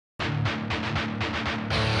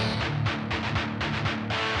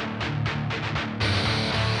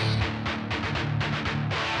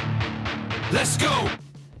Let's go!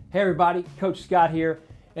 Hey everybody, Coach Scott here,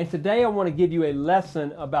 and today I want to give you a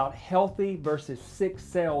lesson about healthy versus sick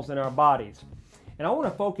cells in our bodies. And I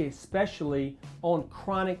want to focus especially on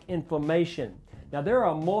chronic inflammation. Now there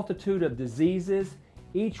are a multitude of diseases,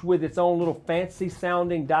 each with its own little fancy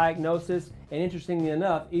sounding diagnosis, and interestingly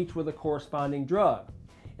enough, each with a corresponding drug.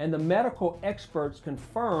 And the medical experts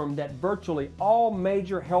confirm that virtually all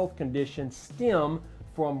major health conditions stem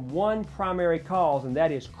from one primary cause, and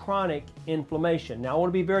that is chronic inflammation. Now I want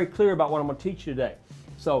to be very clear about what I'm going to teach you today.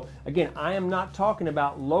 So again, I am not talking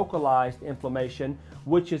about localized inflammation,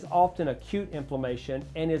 which is often acute inflammation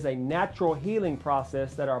and is a natural healing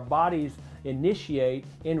process that our bodies initiate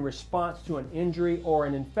in response to an injury or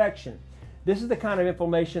an infection. This is the kind of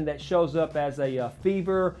inflammation that shows up as a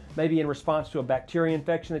fever, maybe in response to a bacteria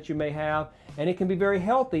infection that you may have, and it can be very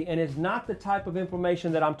healthy and is not the type of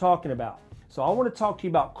inflammation that I'm talking about. So I want to talk to you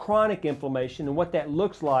about chronic inflammation and what that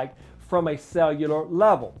looks like from a cellular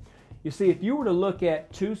level. You see, if you were to look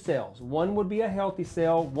at two cells, one would be a healthy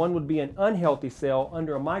cell, one would be an unhealthy cell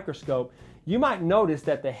under a microscope, you might notice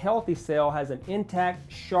that the healthy cell has an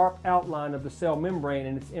intact, sharp outline of the cell membrane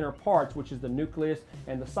and its inner parts, which is the nucleus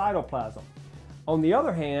and the cytoplasm. On the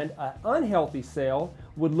other hand, an unhealthy cell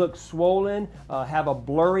would look swollen, have a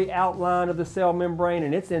blurry outline of the cell membrane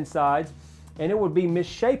and its insides, and it would be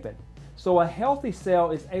misshapen. So a healthy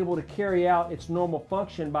cell is able to carry out its normal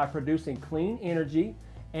function by producing clean energy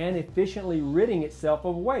and efficiently ridding itself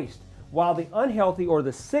of waste, while the unhealthy or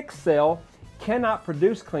the sick cell cannot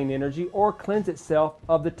produce clean energy or cleanse itself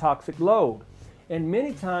of the toxic load. And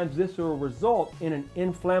many times this will result in an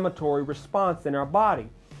inflammatory response in our body.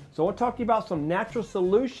 So I want to talk to you about some natural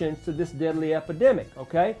solutions to this deadly epidemic,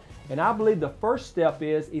 okay? And I believe the first step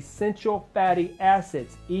is essential fatty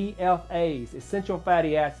acids, EFAs, essential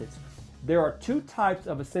fatty acids. There are two types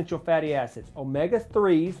of essential fatty acids,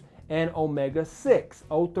 omega-3s and omega-6,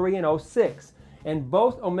 O3 and O6. And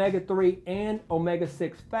both omega-3 and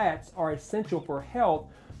omega-6 fats are essential for health.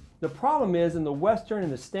 The problem is in the Western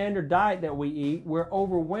and the standard diet that we eat, we're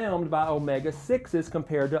overwhelmed by omega-6s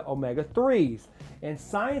compared to omega-3s. And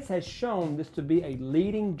science has shown this to be a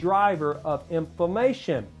leading driver of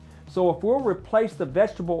inflammation. So if we'll replace the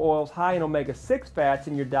vegetable oils high in omega-6 fats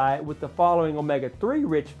in your diet with the following omega-3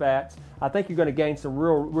 rich fats, I think you're going to gain some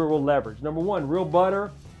real leverage. Number one, real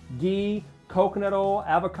butter, ghee, coconut oil,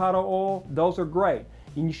 avocado oil, those are great.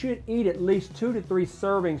 And you should eat at least 2 to 3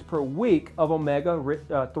 servings per week of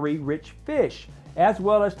omega-3 rich fish, as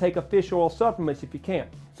well as take a fish oil supplements if you can.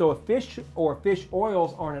 So if fish or fish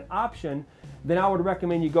oils aren't an option, then I would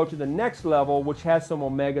recommend you go to the next level, which has some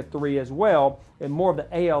omega-3 as well, and more of the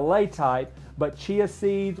ALA type, but chia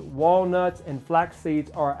seeds, walnuts, and flax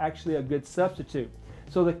seeds are actually a good substitute.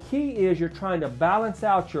 So the key is you're trying to balance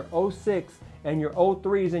out your O6 and your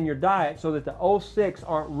O3s in your diet so that the O6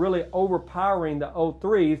 aren't really overpowering the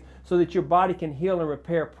O3s so that your body can heal and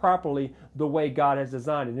repair properly the way God has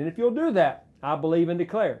designed it. And if you'll do that, I believe and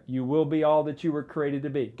declare, you will be all that you were created to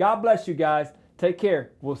be. God bless you guys. Take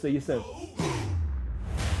care. We'll see you soon.